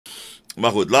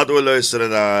Maar goed, laten we luisteren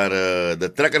naar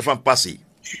de trekker van passie.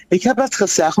 Ik heb dat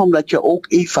gezegd omdat je ook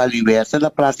evalueert. En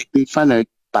dan praat ik niet vanuit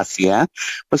passie. Hè?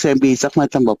 We zijn bezig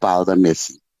met een bepaalde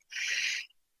missie.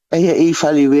 En je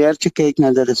evalueert, je kijkt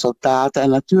naar de resultaten. En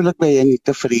natuurlijk ben je niet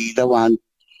tevreden, want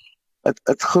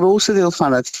het grootste deel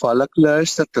van het volk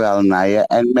luistert wel naar je.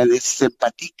 En men is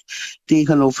sympathiek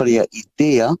tegenover je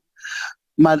ideeën.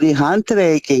 Maar die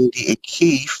handreiking die ik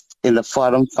geef in de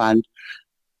vorm van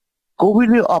komen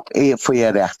jullie op voor je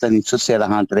rechten, niet zozeer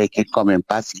een handreiking, kom in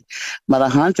passie. Maar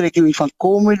een handreiking van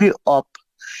komen jullie op,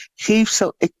 geef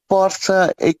ze, ik port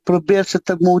ze, ik probeer ze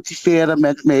te motiveren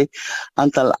met mij,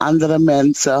 aantal andere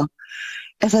mensen.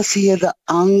 En dan zie je de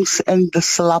angst en de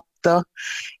slapte.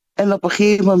 En op een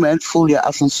gegeven moment voel je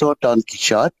als een soort Don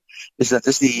Quixote. Dus dat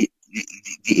is die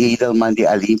edelman die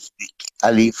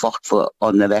alleen vocht voor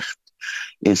onrecht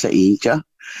in zijn eentje.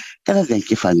 En dan denk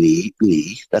je van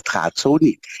nee, dat gaat zo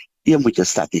niet. Je moet je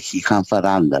strategie gaan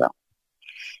veranderen.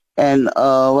 En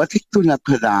wat ik toen heb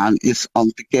gedaan is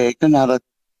om te kijken naar een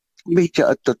beetje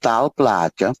het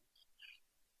totaalplaatje.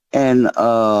 En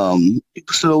ik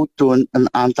besloot toen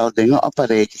een aantal dingen op een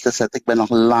rijtje te zetten. Ik ben nog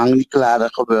lang niet klaar,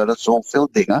 er gebeuren zoveel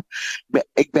dingen.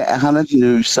 Ik ben echt aan het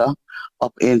neuzen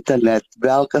op internet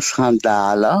welke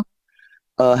schandalen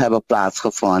hebben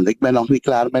plaatsgevonden. Ik ben nog niet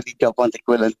klaar met die job, want ik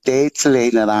wil een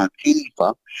tijdslijn eraan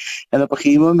geven. En op een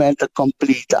gegeven moment een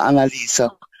complete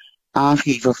analyse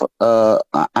aangeven,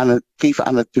 geven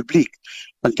aan het publiek.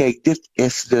 Want kijk, dit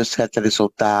is dus het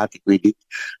resultaat. Ik weet niet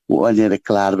wanneer ik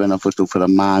klaar ben, of het over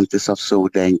een maand is of zo,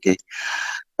 denk ik.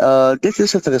 Dit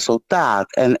is het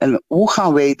resultaat. En hoe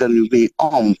gaan wij er nu mee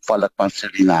om, volk van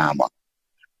Suriname?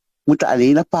 Moeten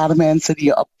alleen een paar mensen die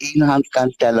je op één hand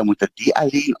kan tellen, moeten die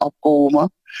alleen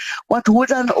opkomen? Want hoe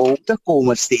dan ook, er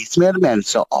komen steeds meer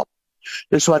mensen op.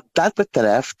 Dus wat dat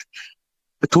betreft,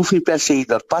 het hoeft niet per se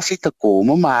door passie te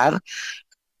komen, maar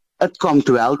het komt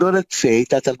wel door het feit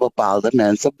dat er bepaalde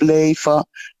mensen blijven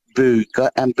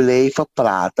beuken en blijven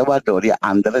praten, waardoor je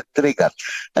anderen triggert.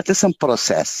 Het is een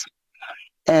proces.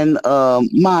 En,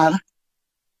 maar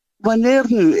wanneer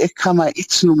nu, ik ga maar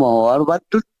iets noemen hoor, wat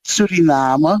doet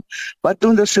Suriname, wat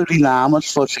doen de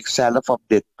Surinamers voor zichzelf op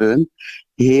dit punt?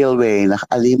 Heel weinig,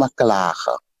 alleen maar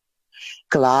klagen.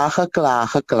 Klagen,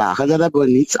 klagen, klagen, daar hebben we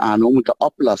niets aan, we moeten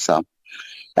oplossen.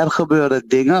 Er gebeuren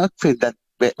dingen, ik vind dat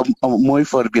een mooi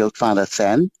voorbeeld van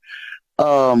recent.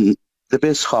 De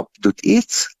bisschop doet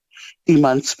iets,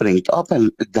 iemand springt op,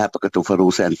 en daar heb ik het over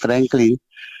Roos en Franklin,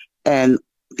 en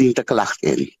dient de klacht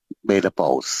in bij de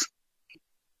paus.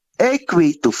 Ik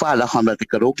weet toevallig, omdat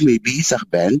ik er ook mee bezig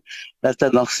ben, dat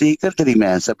er nog zeker 3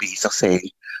 mensen bezig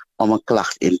zijn om een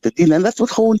klacht in te dienen. En dat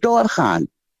moet gewoon doorgaan.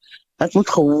 Het moet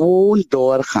gewoon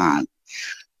doorgaan.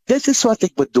 Dit is wat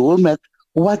ik bedoel met,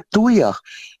 wat doe je?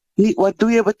 Niet, wat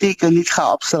doe je betekent niet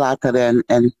ga op straat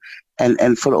rennen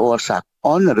en veroorzaak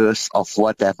onrust of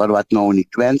whatever, wat nou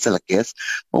niet wenselijk is.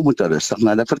 We moeten rustig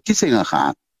naar de verkiezingen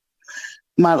gaan.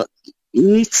 Maar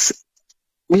niets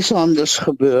bijzonders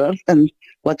gebeurt. En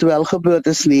wat wel gebeurt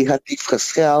is negatief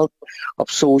gescheld op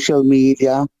social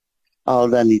media, al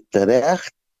dan niet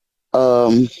terecht.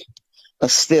 Een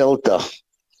stilte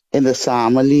in de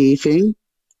samenleving.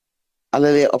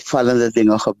 Allerlei opvallende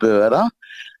dingen gebeuren.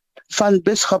 Van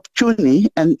bisschop Tjuni,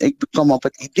 en ik kom op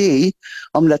het idee,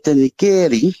 omdat in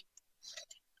Nikeri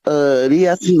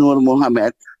Riyad Noor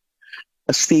Mohammed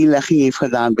een steenlegging heeft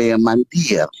gedaan bij een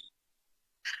mandier.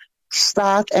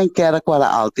 Staat en kerk waren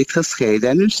altijd gescheiden.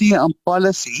 En nu zie je een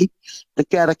policy, de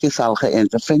kerk is al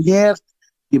geïnterveneerd,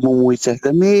 die bemoeit zich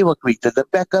ermee, we weten de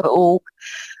bekker ook.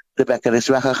 De bekker is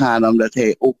weggegaan omdat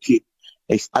hij ook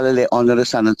allerlei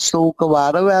onrust aan het stoken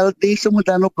waren. Wel, deze moet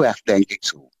dan ook weg, denk ik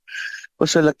zo. We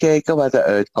zullen kijken wat de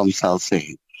uitkomst zal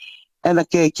zijn. En dan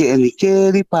kijk je in die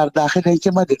keer, een paar dagen, denk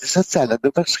je, maar dit is hetzelfde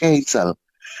verschijnsel.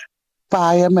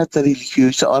 Paaien met de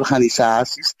religieuze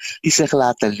organisaties die zich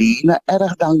laten lenen,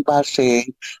 erg dankbaar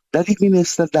zijn dat die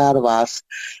minister daar was.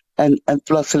 En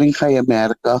plotseling ga je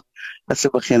merken dat ze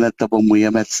beginnen te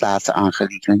bemoeien met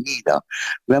staatsaangelegenheden.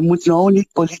 We moeten nou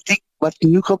niet politiek, wat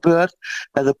nu gebeurt,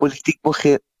 dat de politiek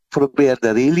probeert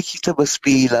de religie te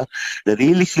bespelen. De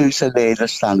religieuze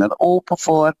leiders staan er open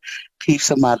voor. Geef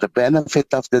ze maar de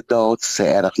benefit of the doubt. Ze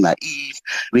zijn erg naïef,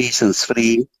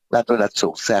 wezensvreemd, laten we dat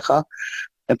zo zeggen.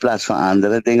 In plaats van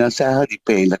andere dingen zeggen die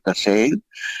pijnlijker zijn.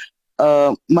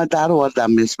 Maar daar wordt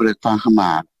dan misbruik van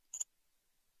gemaakt.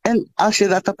 En als je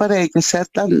dat op een rijtje zet,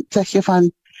 dan zeg je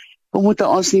van, we moeten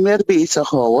ons niet meer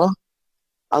bezighouden.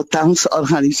 Althans,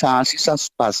 organisaties als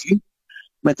passie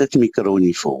met het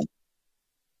microniveau.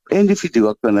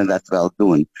 Individuen kunnen dat wel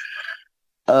doen.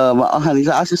 Maar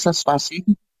organisaties als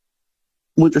passie,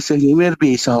 moeten zich niet meer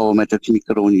bezighouden met het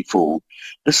microniveau.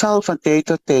 Er zal van tijd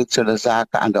tot tijd zullen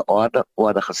zaken aan de orde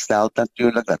worden gesteld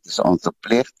natuurlijk. Dat is onze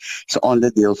plicht. Dat is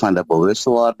onderdeel van de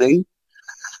bewustwording.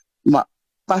 Maar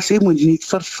passie moet niet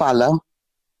vervallen.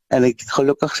 En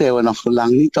gelukkig zijn we nog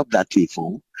lang niet op dat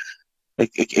niveau.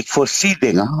 Ik voorzie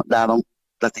dingen. Daarom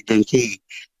dat ik denk,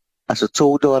 als het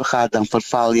zo doorgaat, dan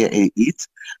verval je in iets.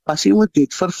 Passie moet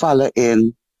niet vervallen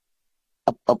in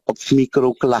op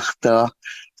microklachten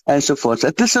enzovoort.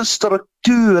 Het is een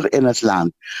structuur in het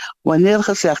land. Wanneer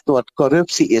gezegd wordt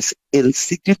corruptie is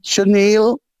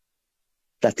institutioneel,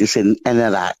 dat is in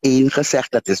NRA 1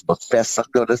 gezegd, dat is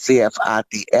bevestigd door de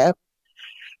CFATF,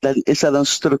 dan is er een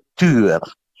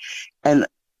structuur. En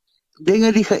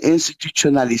dingen die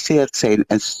geïnstitutionaliseerd zijn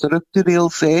en structureel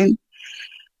zijn,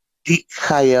 die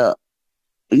ga je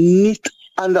niet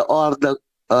aan de orde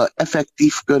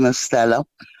effectief kunnen stellen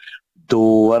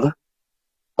door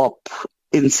op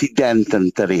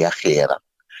incidenten te reageren.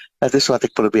 Dat is wat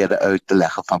ik probeerde uit te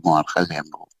leggen vanmorgen,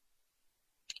 Limbo.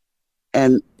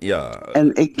 En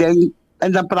ik denk,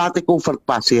 en dan praat ik over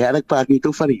passie. Hè? Ik praat niet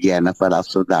over Jennifer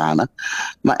als zodanig,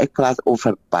 maar ik praat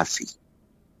over passie.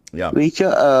 Ja. Weet je,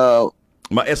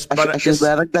 maar is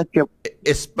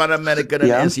Pan American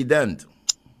een incident?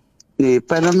 Nee,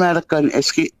 Pan American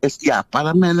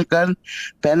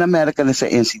is een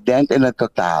incident in het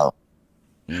totaal.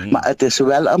 Maar het is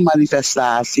wel een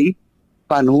manifestatie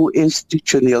van hoe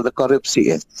institutioneel de corruptie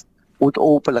is. Hoe het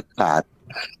openlijk gaat.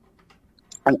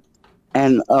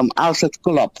 En als het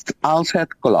klopt.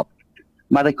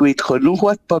 Maar ik weet genoeg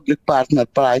wat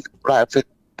public-private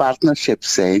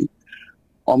partnerships zijn,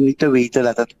 om niet te weten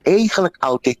dat het eigenlijk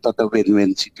altijd tot een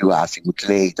win-win situatie moet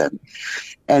leiden.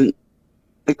 En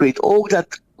ik weet ook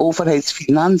dat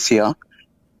overheidsfinanciën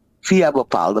via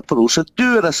bepaalde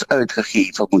procedures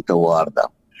uitgegeven moeten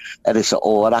worden. Er is een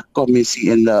ORA-commissie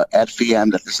in de RVM,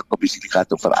 dat is een commissie die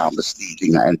gaat over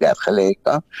aanbestedingen en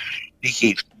dergelijke. Die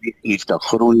geeft een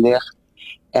groen licht.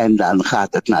 En dan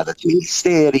gaat het naar het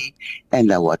ministerie. En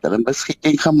dan wordt er een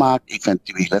beschikking gemaakt.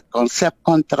 Eventueel het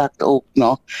conceptcontract ook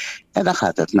nog. En dan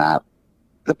gaat het naar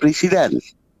de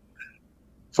president.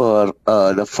 Voor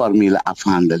de formele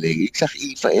afhandeling. Ik zeg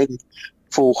even in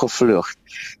vogelvlucht.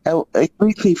 Ik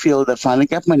weet niet veel daarvan. Ik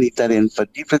heb me niet daarin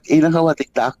verdiept. Het enige wat ik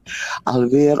dacht,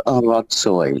 alweer een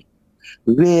rotzooi.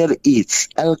 Weer iets.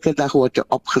 Elke dag word je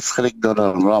opgeschrikt door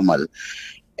een rommel.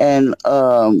 En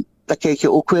dan kijk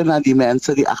je ook weer naar die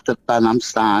mensen die achter Panam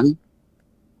staan.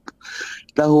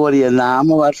 Dan hoor je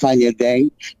namen waarvan je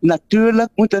denkt, natuurlijk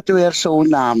moet het weer zo'n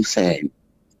naam zijn.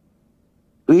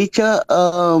 Weet je,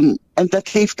 en dat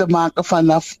heeft te maken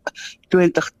vanaf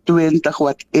 2020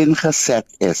 wat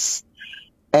ingezet is.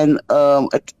 En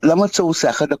laat me het zo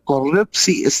zeggen, de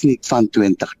corruptie is niet van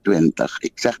 2020.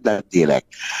 Ik zeg dat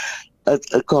direct.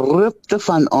 Het corrupte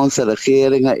van onze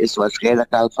regeringen is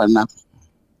waarschijnlijk al vanaf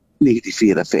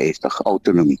 1954,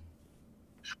 autonomie.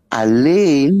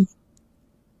 Alleen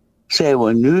zijn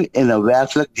we nu in een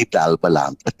werkelijk diep dal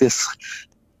beland. Het is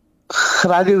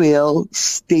gradueel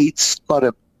steeds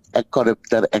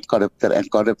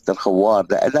corrupter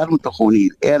geworden. En daar moeten we gewoon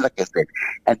niet eerlijk in zijn.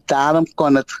 En daarom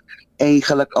kon het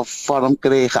eigenlijk een vorm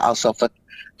krijgen alsof het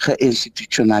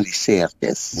geïnstitutionaliseerd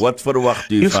is. Wat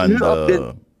verwacht u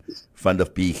van de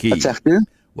PG? Wat zegt u?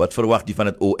 Wat verwacht u van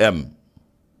het OM?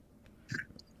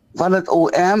 Van het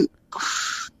OM?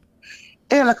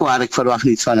 Eerlijk waar, ik verwacht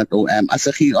niets van het OM. Als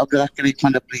ze geen opdracht krijgt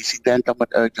van de president om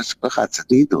het uit te zoeken, gaat ze het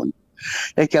niet doen.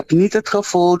 Ik heb niet het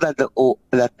gevoel dat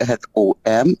het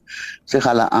OM zich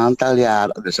al een aantal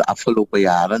jaren, dus de afgelopen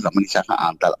jaren, laat me niet zeggen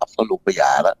afgelopen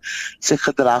jaren, zich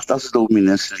gedraagt als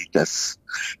dominus litis.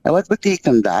 En wat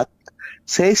betekent dat?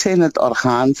 Zij zijn het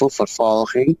orgaan voor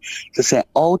vervolging. Ze zijn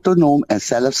autonoom en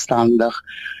zelfstandig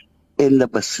in de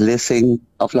beslissing,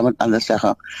 of laat me het anders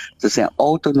zeggen, ze zijn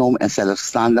autonoom en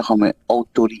zelfstandig om hun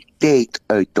autoriteit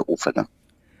uit te oefenen.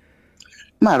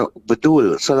 Maar ik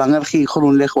bedoel, zolang er geen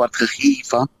groen licht wordt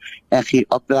gegeven en geen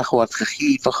opdracht wordt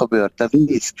gegeven, gebeurt er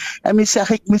niets. En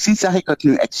misschien zeg ik het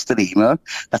nu extremer.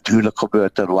 Natuurlijk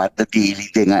gebeurt er wat, de daily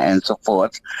dingen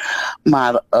enzovoort.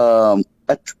 Maar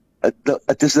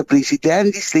het is de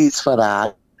president die steeds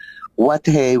verraadt wat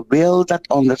hij wil dat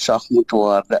onderzocht moet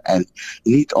worden en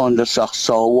niet onderzocht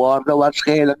zou worden,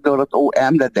 waarschijnlijk door het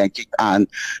OM. Dat denk ik aan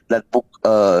dat boek,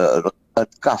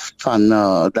 het kaft van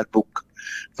dat boek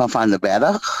van den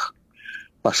Berg.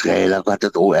 Waarschijnlijk had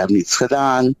het OM niets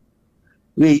gedaan.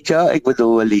 Weet je, ik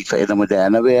bedoel, we leven in een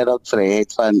moderne wereld,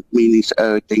 vrijheid van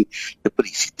meningsuiting. De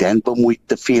president bemoeit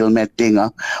te veel met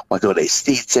dingen, waardoor hij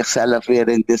steeds zichzelf weer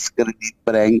in diskrediet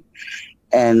brengt.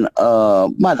 En,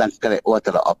 maar dan wordt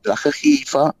er een opdracht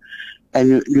gegeven.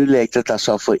 En nu lijkt het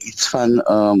alsof we iets van,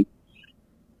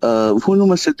 hoe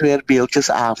noemen ze het weer,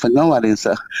 beeldjesavonden, waarin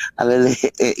ze allerlei,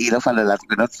 een of andere, laat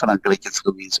ik het Frankrijk is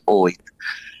geweest ooit,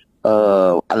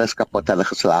 alles kapot hadden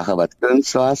geslagen wat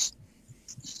kunst was.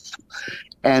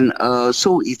 En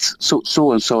zoiets,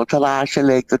 zo'n soort rage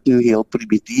lijkt het nu heel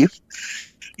primitief.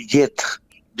 Jet,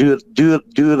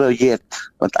 dure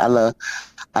jet, want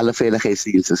alle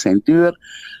veiligheidsdiensten zijn duur.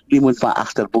 Die moet maar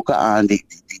achter boeken aan,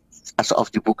 alsof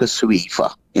die boeken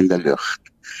zweven in de lucht.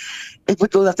 Ik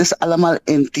bedoel, dat is allemaal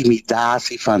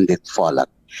intimidatie van dit volk.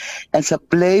 En ze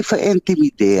blijven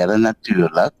intimideren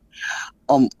natuurlijk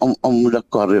om de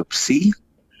corruptie.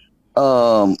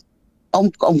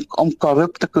 Om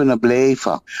corrupt te kunnen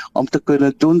blijven. Om te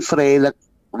kunnen doen vrijelijk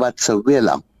wat ze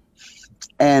willen.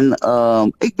 En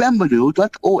ik ben benieuwd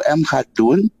wat OM gaat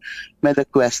doen met de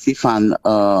kwestie van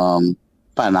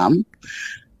Panam.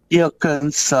 Je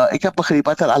kunt, ik heb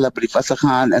begrepen dat er alle brieven zijn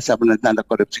gegaan en ze hebben het naar de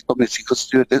corruptiecommissie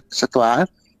gestuurd, is het waar?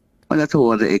 Maar dat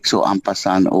hoorde ik zo aan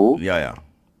passant ook. Ja.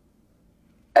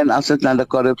 En als het naar de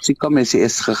corruptiecommissie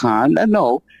is gegaan, dan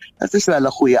nou, dat is wel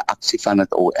een goede actie van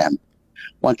het OM.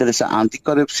 Want er is een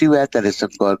anticorruptiewet,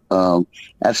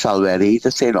 er zal wel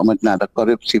reden zijn om het naar de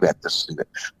corruptiewet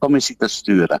te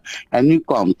sturen. En nu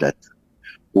komt het.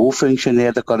 Hoe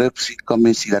functioneert de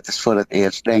corruptiecommissie? Dat is voor het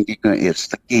eerst, denk ik, een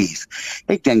eerste case.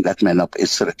 Ik denk dat men op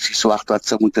instructies wacht wat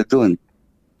ze moeten doen.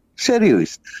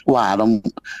 Serieus. Waarom?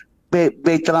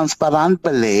 Bij transparant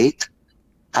beleid,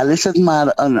 al is het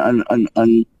maar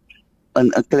een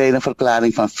kleine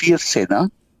verklaring van 4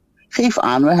 zinnen. Geef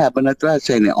aan, we hebben het, we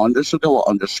zijn in onderzoek, we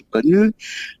onderzoeken nu.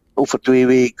 Over 2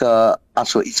 weken,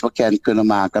 als we iets bekend kunnen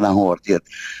maken, dan hoort je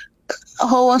het.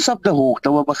 Hou ons op de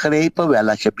hoogte. We begrijpen wel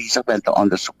als je bezig bent te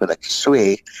onderzoeken dat je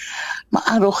zweegt. Maar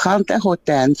arrogant en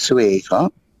hotent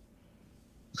zwegen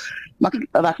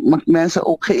maakt mensen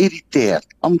ook geïrriteerd.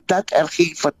 Omdat er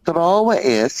geen vertrouwen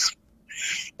is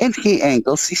in geen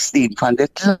enkel systeem van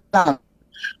dit land.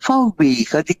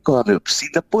 Vanwege die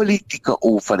corruptie, de politieke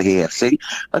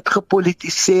overheersing, het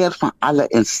gepolitiseerd van alle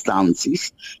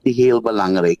instanties die heel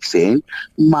belangrijk zijn,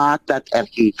 maakt dat er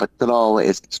geen vertrouwen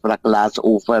is. Ik sprak laatst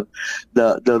over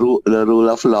de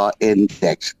Rule of Law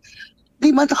Index.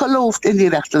 Niemand gelooft in die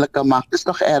rechterlijke macht, dat is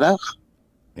toch erg?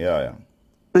 Ja.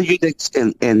 De Judex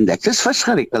Index is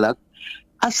verschrikkelijk.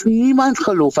 Als niemand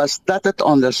gelooft, als dat het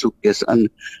onderzoek is,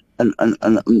 een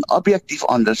objectief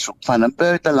onderzoek van een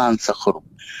buitenlandse groep.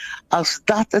 Als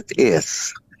dat het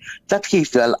is, dat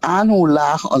geeft wel aan hoe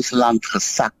laag ons land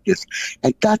gezakt is.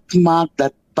 En dat maakt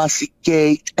dat Passie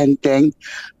kijkt en denkt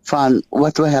van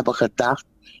wat we hebben gedacht,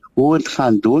 hoe we het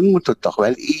gaan doen, moeten we toch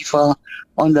wel even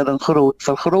onder een groot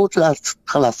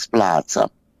vergrootglas plaatsen.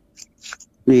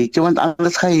 Weet je, want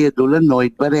anders ga je je doelen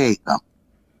nooit bereiken.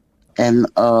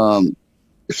 En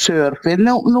surfen,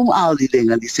 noem al die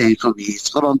dingen die zijn geweest.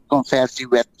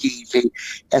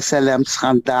 Grondconversiewetgeving,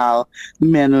 SLM-schandaal,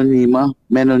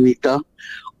 Mennonieten,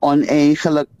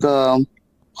 oneigenlijk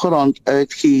grond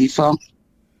uitgeven.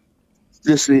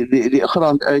 Dus die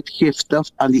gronduitgifte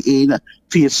aan die ene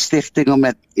 4 stichtingen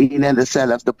met één en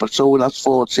dezelfde persoon als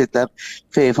voorzitter,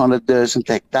 500.000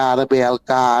 hectare bij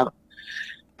elkaar.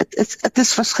 Het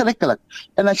is verschrikkelijk.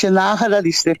 En als je nagaat dat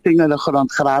die stichtingen de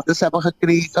grond gratis hebben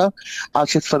gekregen,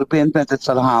 als je het verbindt met het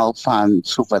verhaal van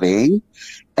soeverein,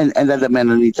 en dat de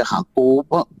Mennonieten gaan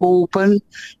kopen.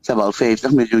 Ze hebben al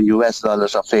 $50 miljoen of $500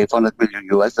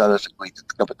 miljoen, ik weet het,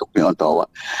 ik heb het ook niet onthouden.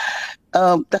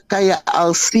 Dan kan je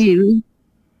al zien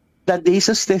dat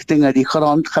deze stichtingen die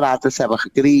grond gratis hebben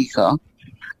gekregen,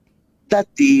 dat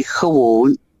die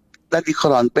grond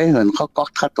bij hun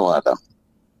gekocht gaat worden.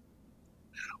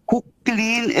 Hoe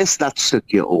clean is dat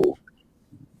stukje ook?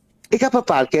 Ik heb een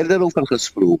paar keer erover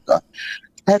gesproken.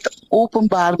 Het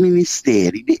Openbaar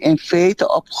Ministerie, die in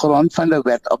feite op grond van de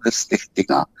wet op de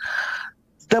stichtingen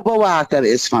de bewaker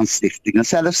is van stichtingen.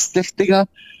 Zelfs stichtingen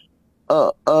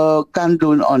kan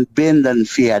doen ontbinden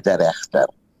via de rechter.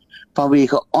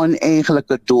 Vanwege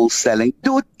oneigenlijke doelstelling.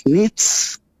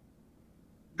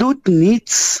 Doet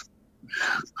niets.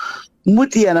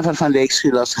 Moet Jennifer van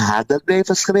Dijk-Silos harder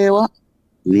blijven schreeuwen?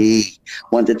 Nee,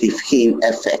 want het heeft geen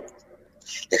effect.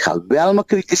 Ik ga wel mijn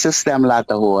kritische stem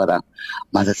laten horen,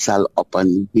 maar het zal op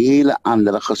een hele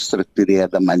andere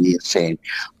gestructureerde manier zijn.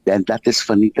 En dat is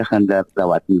vernietigender dan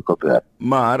wat nu gebeurt.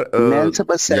 Maar mensen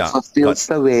beseffen veel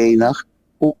te weinig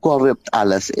hoe corrupt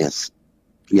alles is.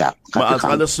 Ja, maar als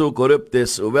alles zo corrupt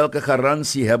is, welke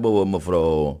garantie hebben we,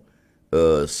 mevrouw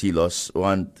Silos?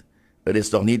 Want het is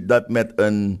toch niet dat met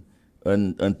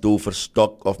een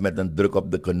toverstok of met een druk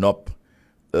op de knop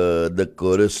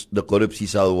de corruptie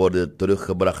zal worden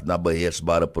teruggebracht naar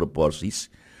beheersbare proporties.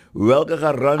 Welke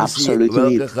Absoluut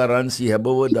niet. garantie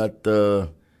hebben we dat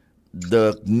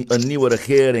een nieuwe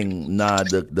regering na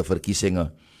de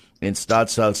verkiezingen in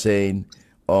staat zal zijn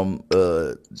om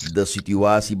de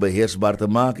situatie beheersbaar te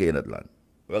maken in het land?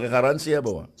 Welke garantie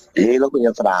hebben we? Hele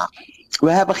goede vraag.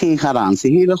 We hebben geen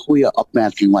garantie. Hele goede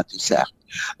opmerking wat u zegt.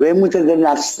 Wij moeten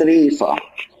ernaar streven.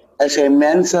 Er zijn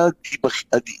mensen die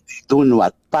doen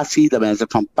wat passie. De mensen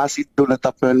van passie doen het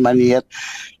op hun manier.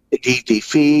 Die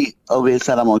tv, we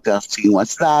zullen moeten zien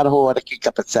wat daar horen. Ik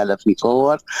heb het zelf niet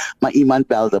gehoord. Maar iemand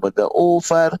belde me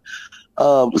erover.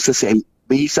 Ze zijn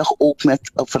bezig ook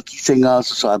met verkiezingen.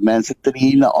 Zoals mensen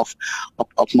trainen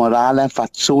op moraal en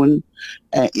fatsoen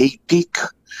en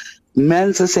ethiek.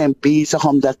 Mensen zijn bezig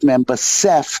omdat men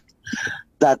beseft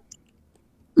dat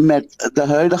met de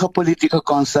huidige politieke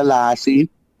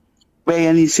constellatie ben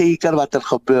je niet zeker wat er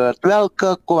gebeurt.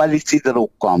 Welke coalitie er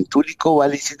ook komt. Hoe die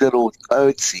coalitie er ook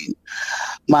uitziet.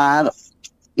 Maar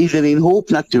iedereen hoopt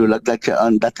natuurlijk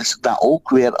dat is dan ook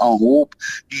weer een hoop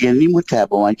die je niet moet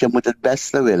hebben. Want je moet het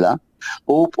beste willen.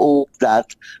 Hoop ook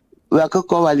dat welke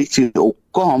coalitie ook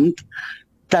komt,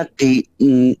 dat die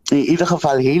in ieder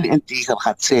geval heel integer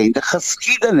gaat zijn. De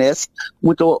geschiedenis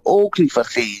moeten we ook niet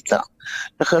vergeten.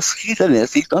 De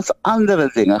geschiedenis heeft ons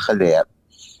andere dingen geleerd.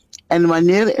 En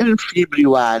wanneer in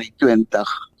februari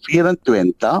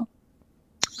 2024,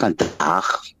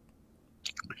 vandaag,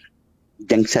 ik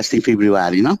denk 16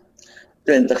 februari, no?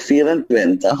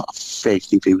 2024, of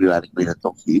 15 februari, ik weet het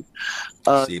toch niet.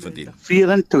 17.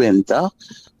 24,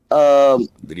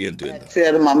 23. het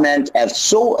firmament er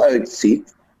zo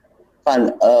uitziet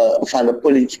van de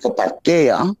politieke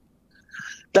partijen,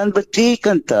 dan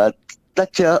betekent het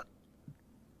dat je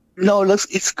nauwelijks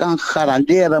iets kan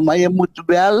garanderen, maar je moet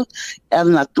wel er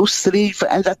naartoe streven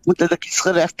en dat moeten de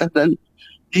kiesgerechtigden,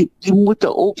 die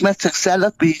moeten ook met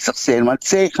zichzelf bezig zijn, want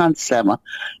zij gaan stemmen.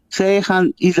 Zij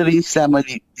gaan iedereen stemmen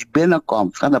die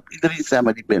binnenkomt, gaan op iedereen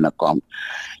stemmen die binnenkomt.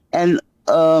 En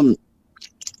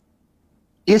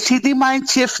je ziet die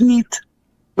mindshift niet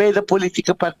bij de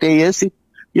politieke partijen.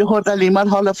 Je hoort alleen maar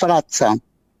holle fratsen.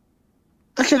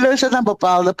 Als je luistert naar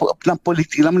laat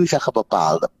me niet zeggen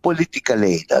bepaalde, politieke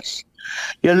leiders.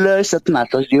 Je luistert naar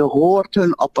ze, je hoort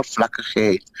hun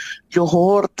oppervlakkigheid. Je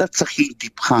hoort dat ze geen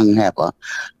diepgang hebben.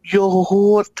 Je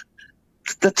hoort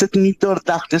dat het niet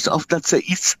doordacht is of dat ze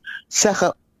iets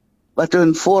zeggen wat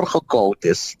hun voorgekoud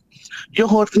is. Je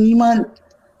hoort niemand,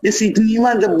 je ziet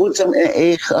niemand de boezem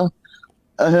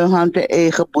hun hand in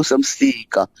eigen boezem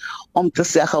steken. Om te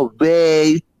zeggen,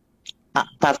 wij,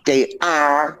 partij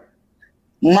A,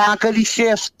 maken die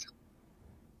shift.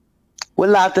 We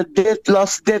laten dit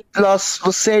los,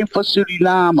 we zijn voor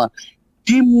Suriname.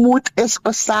 Die moed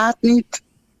bestaat niet.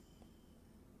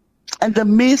 En de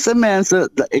meeste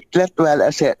mensen, ik let wel,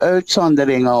 er zijn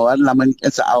uitzonderingen hoor, laat me niet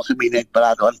in zijn algemeenheid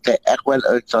praten, want er zijn echt wel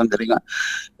uitzonderingen.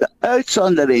 De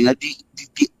uitzonderingen die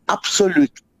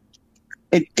absoluut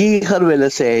integer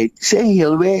willen zijn, zijn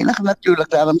heel weinig natuurlijk,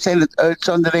 daarom zijn het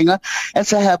uitzonderingen. En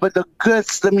ze hebben de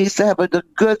guts, de meesten hebben de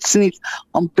guts niet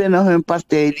om binnen hun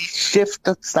partij die shift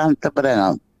tot stand te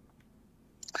brengen.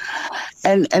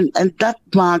 En dat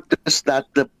maakt dus dat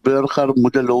de burger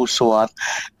moedeloos wordt.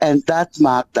 En dat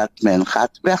maakt dat men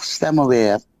gaat wegstemmen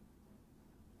weer.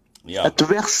 Ja. Het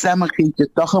wegstemmen geeft je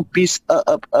toch een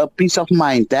peace of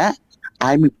mind, hè?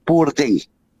 I'm a poor thing.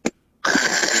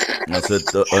 Want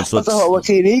we houden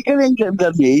geen rekening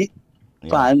daarmee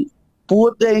van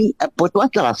poor thing en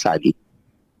potwatrasadi.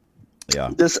 Ja.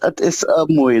 Dus het is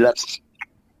moeilijk.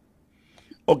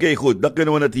 Oké, goed. Dan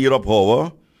kunnen we het hierop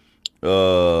houden.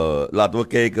 Laten we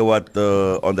kijken wat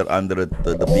onder andere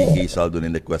de PG zal doen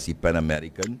in de kwestie Pan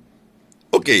American.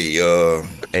 Oké.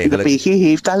 De PG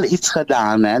heeft al iets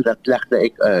gedaan, hè? Dat legde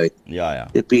ik uit. Ja.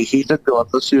 De PG heeft het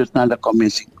doorgestuurd naar de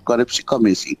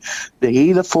corruptiecommissie. De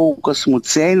hele focus moet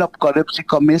zijn op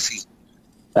corruptiecommissie.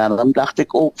 Daarom dacht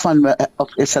ik ook van,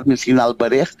 of is er misschien al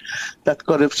bericht, dat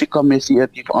corruptiecommissie het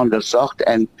heeft onderzocht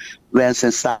en wensen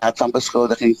in staat van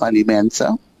beschuldiging van die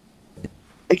mensen.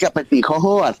 Ik heb het niet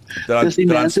gehoord. Dus die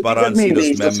mensen die ermee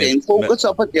bezig zijn, focus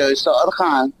op het juiste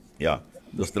orgaan. Ja,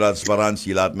 dus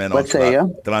transparantie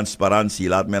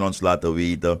laat men ons laten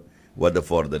weten wat de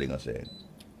vorderingen zijn.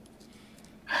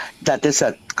 Dat is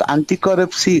het. De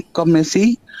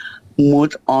anticorruptiecommissie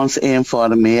moet ons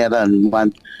informeren.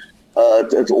 Want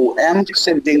het OM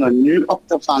zit dingen nu op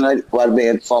te vangen waarbij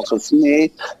het volgens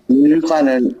mij nu van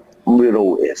een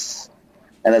bureau is.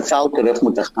 En het zal terug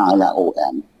moeten gaan naar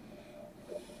OM.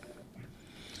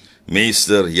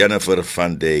 Meester Jennifer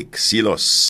van Dijk-Silos.